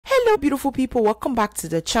Hello beautiful people, welcome back to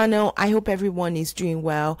the channel. I hope everyone is doing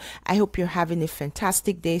well. I hope you're having a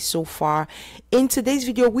fantastic day so far. In today's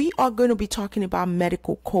video, we are going to be talking about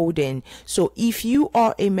medical coding. So if you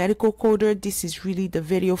are a medical coder, this is really the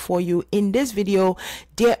video for you. In this video,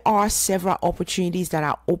 there are several opportunities that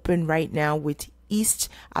are open right now with East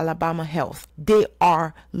Alabama Health. They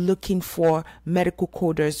are looking for medical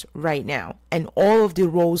coders right now, and all of the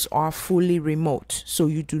roles are fully remote, so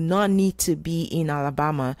you do not need to be in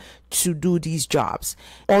Alabama to do these jobs.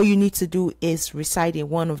 All you need to do is reside in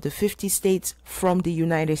one of the 50 states from the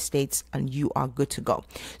United States and you are good to go.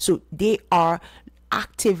 So they are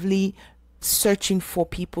actively searching for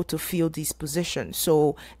people to fill these positions.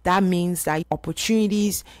 So that means that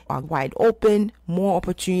opportunities are wide open, more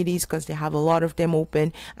opportunities because they have a lot of them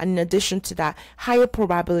open. And in addition to that, higher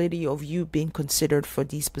probability of you being considered for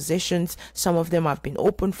these positions. Some of them have been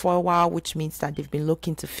open for a while, which means that they've been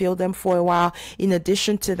looking to fill them for a while. In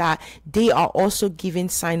addition to that, they are also giving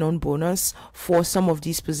sign-on bonus for some of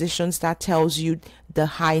these positions. That tells you the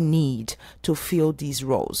high need to fill these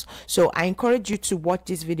roles. So I encourage you to watch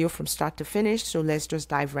this video from start to finish. So let's just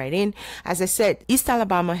dive right in. As I said, East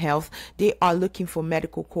Alabama Health, they are looking for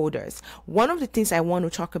medical coders. One of the things I want to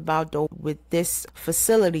talk about though with this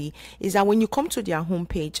facility is that when you come to their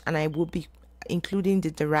homepage, and I will be including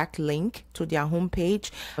the direct link to their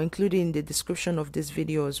homepage, including the description of this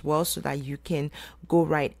video as well, so that you can go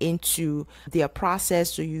right into their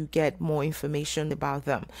process so you get more information about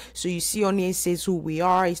them. So you see on here, it says who we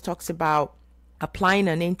are. It talks about applying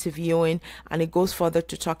and interviewing, and it goes further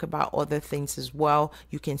to talk about other things as well.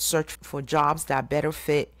 You can search for jobs that better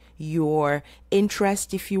fit your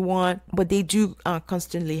interest if you want, but they do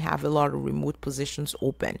constantly have a lot of remote positions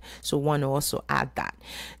open, so want to also add that.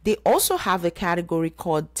 They also have a category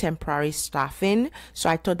called temporary staffing,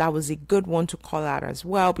 so I thought that was a good one to call out as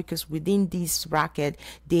well, because within this bracket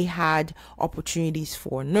they had opportunities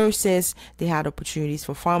for nurses, they had opportunities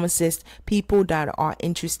for pharmacists, people that are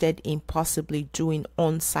interested in possibly doing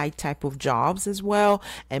on-site type of jobs as well,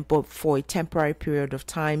 and but for a temporary period of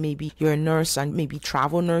time. Maybe you're a nurse and maybe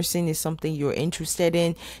travel nursing is something you're interested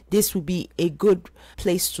in. This would be a good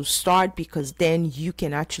place to start, because then you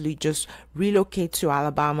can actually just relocate to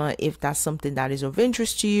Alabama if that's something that is of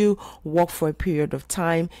interest to you, work for a period of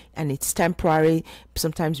time, and it's temporary,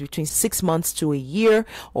 sometimes between 6 months to a year,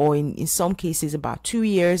 or in some cases about 2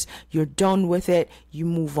 years. You're done with it, you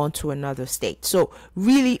move on to another state. So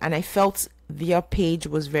really, and I felt their page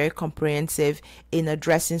was very comprehensive in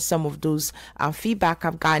addressing some of those feedback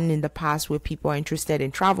I've gotten in the past, where people are interested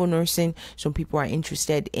in travel nursing, some people are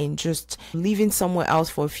interested in just living somewhere else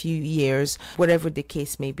for a few years, whatever the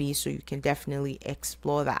case may be. So you can definitely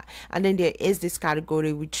explore that. And then there is this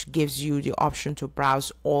category which gives you the option to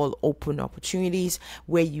browse all open opportunities,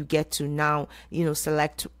 where you get to now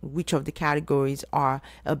select which of the categories are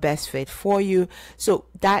a best fit for you. So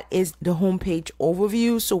that is the homepage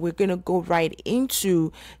overview. So we're going to go right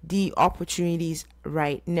into the opportunities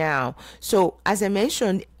right now. So as I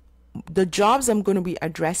mentioned, the jobs I'm going to be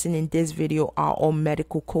addressing in this video are all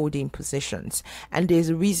medical coding positions, and there's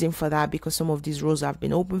a reason for that, because some of these roles have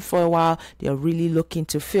been open for a while. They are really looking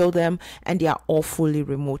to fill them, and they are all fully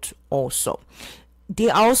remote also. They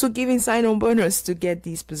are also giving sign-on bonus to get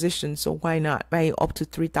these positions, so why not, right? Up to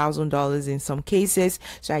 $3,000 in some cases.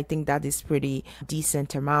 So I think that is pretty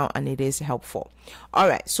decent amount, and it is helpful. All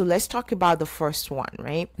right, so let's talk about the first one,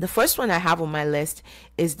 right? The first one I have on my list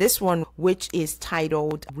is this one, which is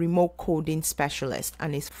titled Remote Coding Specialist,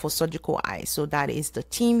 and it's for surgical eyes. So that is the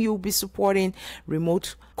team you'll be supporting,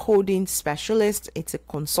 Remote Coding Specialist. It's a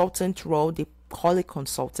consultant role. They call it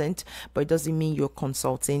consultant, but it doesn't mean you're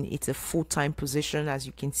consulting. It's a full-time position, as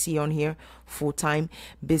you can see on here. Full-time.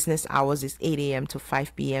 Business hours is 8 a.m. to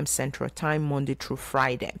 5 p.m. Central Time, Monday through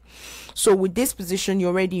Friday. So with this position, you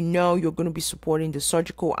already know you're going to be supporting the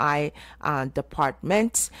surgical eye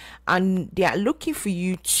department, and they are looking for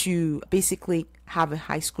you to basically have a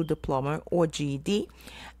high school diploma or GED.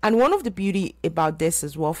 And one of the beauty about this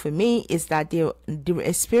as well for me is that the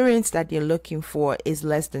experience that they're looking for is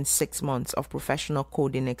less than 6 months of professional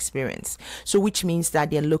coding experience. So which means that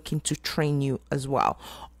they're looking to train you as well.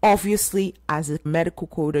 Obviously, as a medical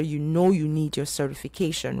coder, you know you need your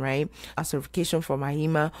certification, right? A certification from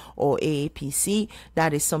AHIMA or AAPC.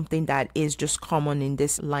 That is something that is just common in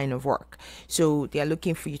this line of work. So they're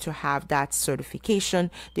looking for you to have that certification.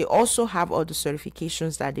 They also have other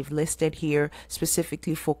certifications that they've listed here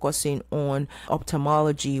specifically for focusing on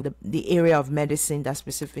ophthalmology, the area of medicine that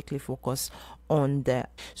specifically focus on that.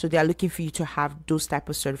 So they are looking for you to have those type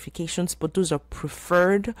of certifications, but those are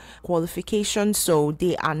preferred qualifications, so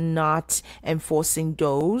they are not enforcing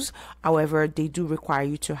those. However, they do require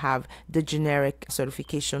you to have the generic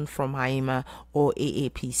certification from HIMA or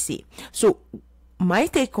AAPC. So my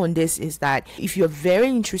take on this is that if you're very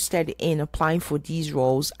interested in applying for these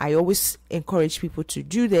roles, I always encourage people to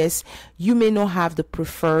do this. You may not have the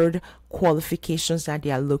preferred qualifications that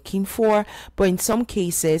they are looking for, but in some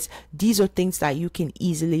cases these are things that you can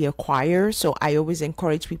easily acquire. So I always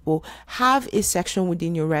encourage people, have a section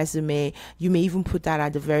within your resume. You may even put that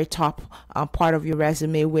at the very top part of your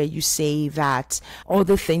resume, where you say that all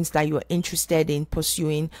the things that you're interested in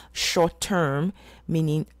pursuing short term,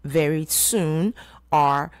 meaning very soon,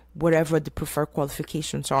 are whatever the preferred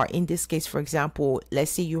qualifications are. In this case, for example,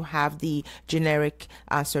 let's say you have the generic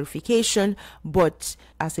certification, but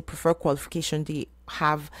as a preferred qualification, they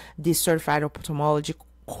have the certified ophthalmology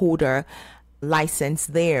coder license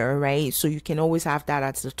there, right? So you can always have that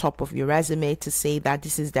at the top of your resume to say that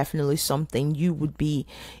this is definitely something you would be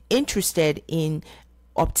interested in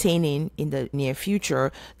obtaining in the near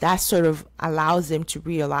future. That sort of allows them to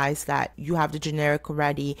realize that you have the generic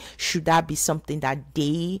already, should that be something that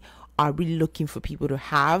they are really looking for people to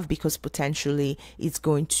have, because potentially it's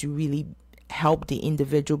going to really help the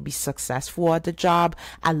individual be successful at the job.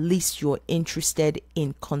 At least you're interested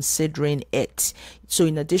in considering it. So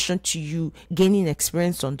in addition to you gaining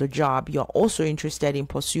experience on the job, you're also interested in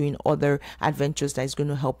pursuing other adventures that is going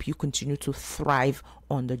to help you continue to thrive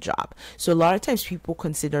on the job. So a lot of times people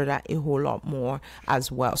consider that a whole lot more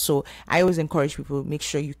as well. So I always encourage people to make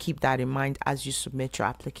sure you keep that in mind as you submit your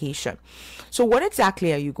application. So what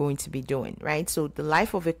exactly are you going to be doing, right? So the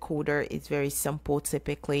life of a coder is very simple.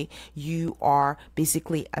 Typically, you are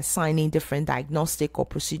basically assigning different diagnostic or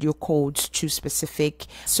procedural codes to specific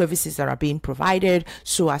services that are being provided,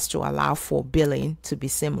 so as to allow for billing to be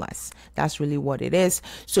seamless. That's really what it is.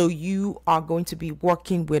 So you are going to be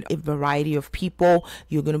working with a variety of people.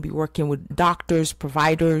 You're going to be working with doctors,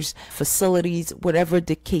 providers, facilities, whatever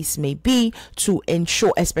the case may be, to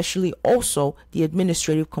ensure, especially also the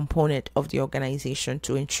administrative component of the organization,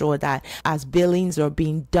 to ensure that as billings are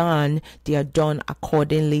being done, they are done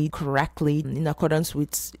accordingly, correctly, in accordance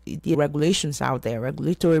with the regulations out there.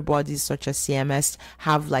 Regulatory bodies such as CMS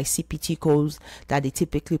have like CPT codes that they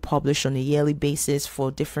typically publish on a yearly basis for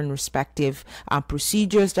different respective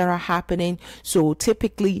procedures that are happening. So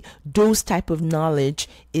typically those type of knowledge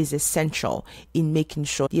is essential in making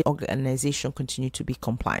sure the organization continue to be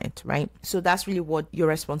compliant, right? So that's really what your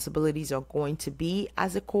responsibilities are going to be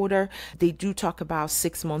as a coder. They do talk about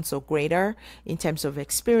 6 months or greater in terms of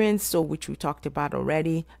experience, so which we talked about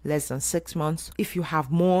already, less than 6 months. If you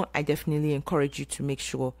have more, I definitely encourage you to make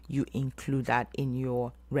sure you include that in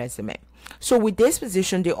your resume. So with this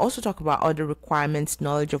position, they also talk about other requirements,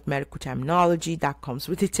 knowledge of medical terminology that comes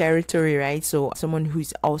with the territory, right? So someone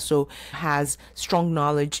who's also has strong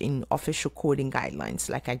knowledge in official coding guidelines,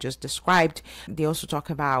 like I just described. They also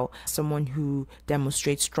talk about someone who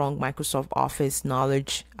demonstrates strong Microsoft Office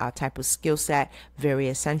knowledge, type of skill set, very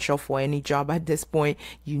essential for any job at this point.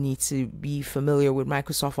 You need to be familiar with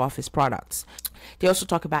Microsoft Office products. They also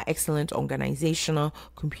talk about excellent organizational,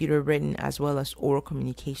 computer written, as well as oral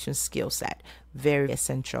communication skill set, very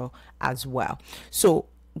essential as well. So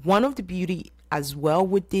one of the beauty as well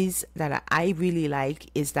with this that I really like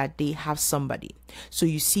is that they have somebody. So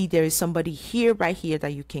you see there is somebody here, right here,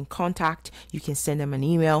 that you can contact. You can send them an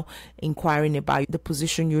email inquiring about the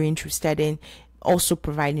position you're interested in, also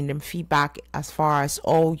providing them feedback as far as,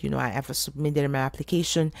 oh, I ever submitted my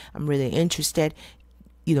application, I'm really interested,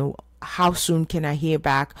 how soon can I hear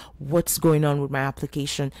back? What's going on with my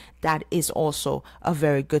application? That is also a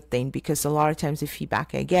very good thing, because a lot of times the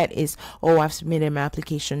feedback I get is, oh, I've submitted my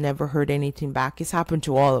application, never heard anything back. It's happened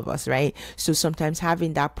to all of us, right? So sometimes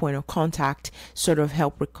having that point of contact sort of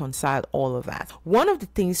help reconcile all of that. One of the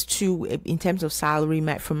things too, in terms of salary,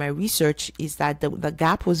 from my research, is that the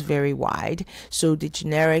gap was very wide. So the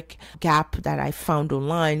generic gap that I found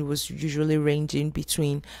online was usually ranging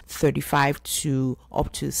between $35,000 to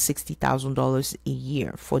up to $60,000 a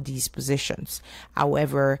year for these positions.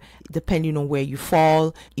 However, depending on where you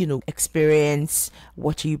fall, experience,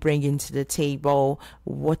 what you bring into the table,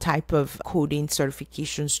 what type of coding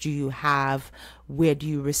certifications do you have, where do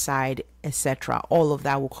you reside, etc. All of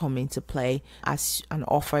that will come into play as an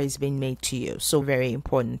offer is being made to you. So very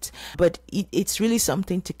important. But it's really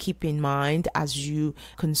something to keep in mind as you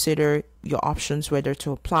consider your options, whether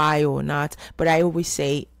to apply or not. But I always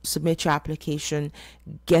say submit your application,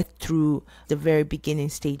 get through the very beginning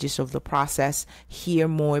stages of the process, hear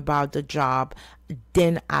more about the job,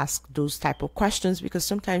 then ask those type of questions, because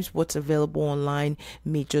sometimes what's available online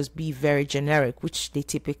may just be very generic, which they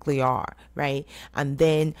typically are, right? And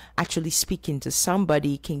then actually speaking to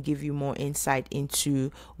somebody can give you more insight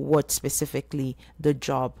into what specifically the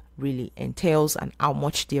job really entails and how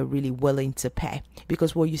much they're really willing to pay,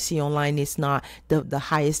 because what you see online is not the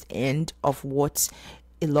highest end of what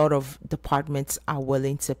a lot of departments are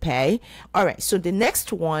willing to pay. All right, so the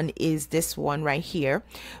next one is this one right here,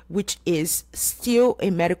 which is still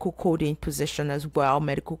a medical coding position as well,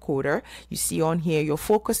 medical coder. You see on here, your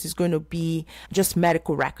focus is going to be just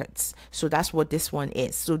medical records. So that's what this one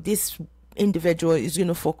is. So this individual is going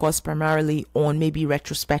to focus primarily on maybe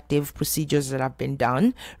retrospective procedures that have been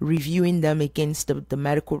done, reviewing them against the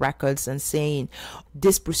medical records and saying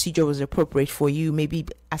this procedure was appropriate for you, maybe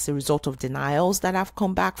as a result of denials that have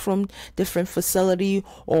come back from different facility,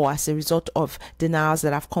 or as a result of denials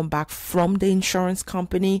that have come back from the insurance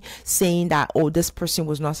company saying that, oh, this person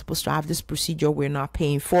was not supposed to have this procedure, we're not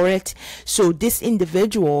paying for it. So this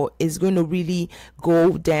individual is going to really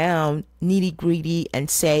go down nitty gritty and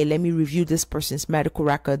say, let me review this person's medical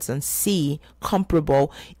records and see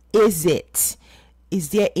comparable. Is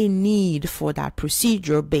there a need for that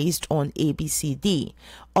procedure based on ABCD?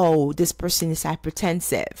 Oh, this person is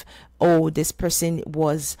hypertensive. Oh, this person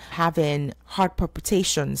was having heart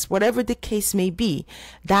palpitations. Whatever the case may be,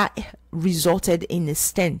 that resulted in a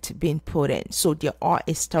stent being put in. So there are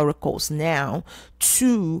historicals now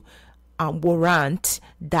to warrant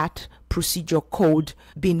that procedure code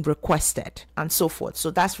being requested and so forth.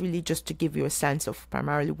 So that's really just to give you a sense of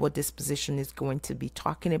primarily what this position is going to be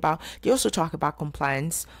talking about. They also talk about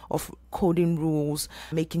compliance of coding rules,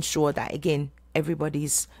 making sure that, again,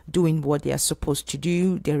 everybody's doing what they are supposed to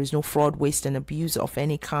do. There is no fraud, waste, and abuse of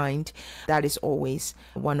any kind. That is always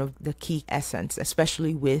one of the key essence,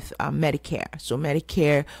 especially with Medicare. So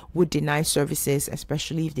Medicare would deny services,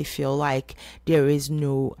 especially if they feel like there is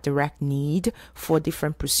no direct need for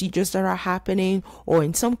different procedures that are happening, or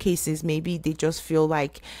in some cases, maybe they just feel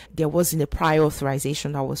like there wasn't a prior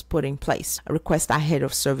authorization that was put in place, a request ahead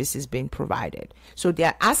of services being provided. So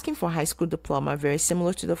they're asking for high school diploma, very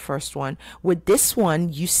similar to the first one. With this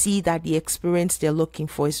one, you see that the experience they're looking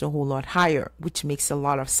for is a whole lot higher, which makes a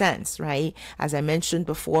lot of sense, right? As I mentioned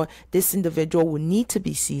before, this individual will need to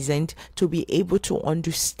be seasoned to be able to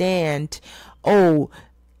understand, oh,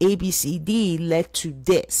 ABCD led to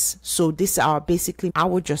this. So these are basically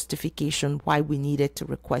our justification why we needed to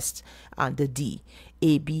request the D,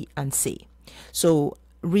 A, B, and C. So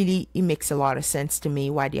really, it makes a lot of sense to me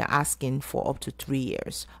why they're asking for up to 3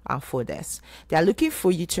 years for this. They're looking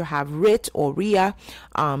for you to have RIT or RIA,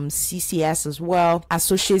 CCS as well,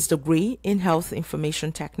 associate's degree in health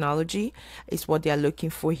information technology is what they're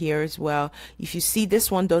looking for here as well. If you see,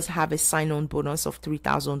 this one does have a sign-on bonus of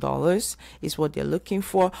 $3,000 is what they're looking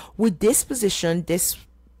for. With this position,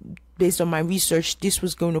 based on my research, this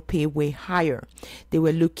was going to pay way higher. They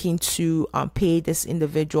were looking to pay this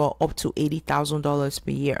individual up to $80,000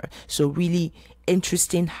 per year. So really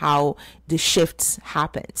interesting how the shifts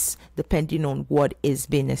happens depending on what is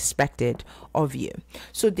being expected of you.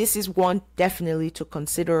 So this is one definitely to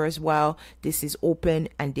consider as well. This is open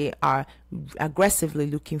and they are aggressively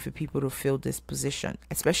looking for people to fill this position,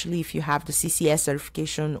 especially if you have the CCS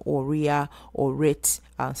certification or RIA or RIT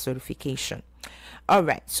certification. All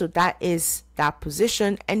right, so that is that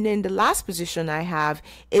position. And then the last position I have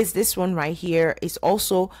is this one right here. It's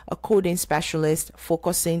also a coding specialist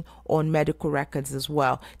focusing on medical records as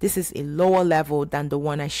well. This is a lower level than the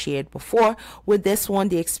one I shared before. With this one,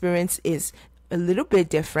 the experience is a little bit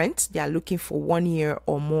different. They are looking for 1 year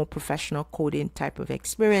or more professional coding type of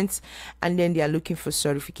experience, and then they are looking for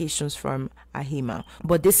certifications from AHIMA.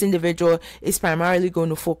 But this individual is primarily going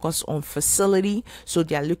to focus on facility, so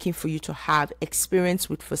they are looking for you to have experience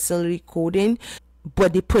with facility coding,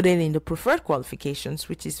 but they put it in the preferred qualifications,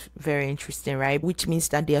 which is very interesting, right? Which means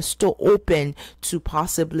that they are still open to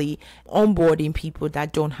possibly onboarding people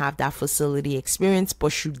that don't have that facility experience,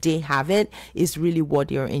 but should they have it, is really what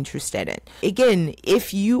they're interested in. Again,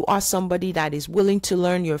 if you are somebody that is willing to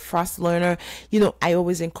learn, you're a fast learner, I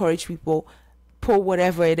always encourage people, put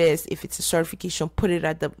whatever it is. If it's a certification, put it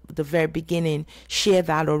at the very beginning, share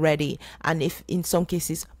that already. And if in some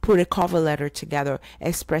cases, put a cover letter together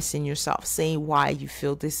expressing yourself, saying why you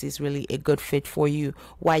feel this is really a good fit for you,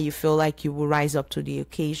 why you feel like you will rise up to the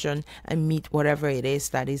occasion and meet whatever it is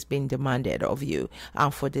that is being demanded of you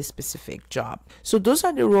for this specific job. So those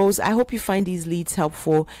are the roles. I hope you find these leads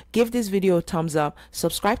helpful. Give this video a thumbs up,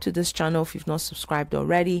 subscribe to this channel if you've not subscribed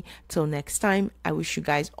already. Till next time, I wish you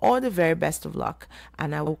guys all the very best of luck,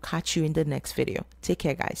 and I will catch you in the next video. Take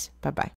care, guys. Bye bye.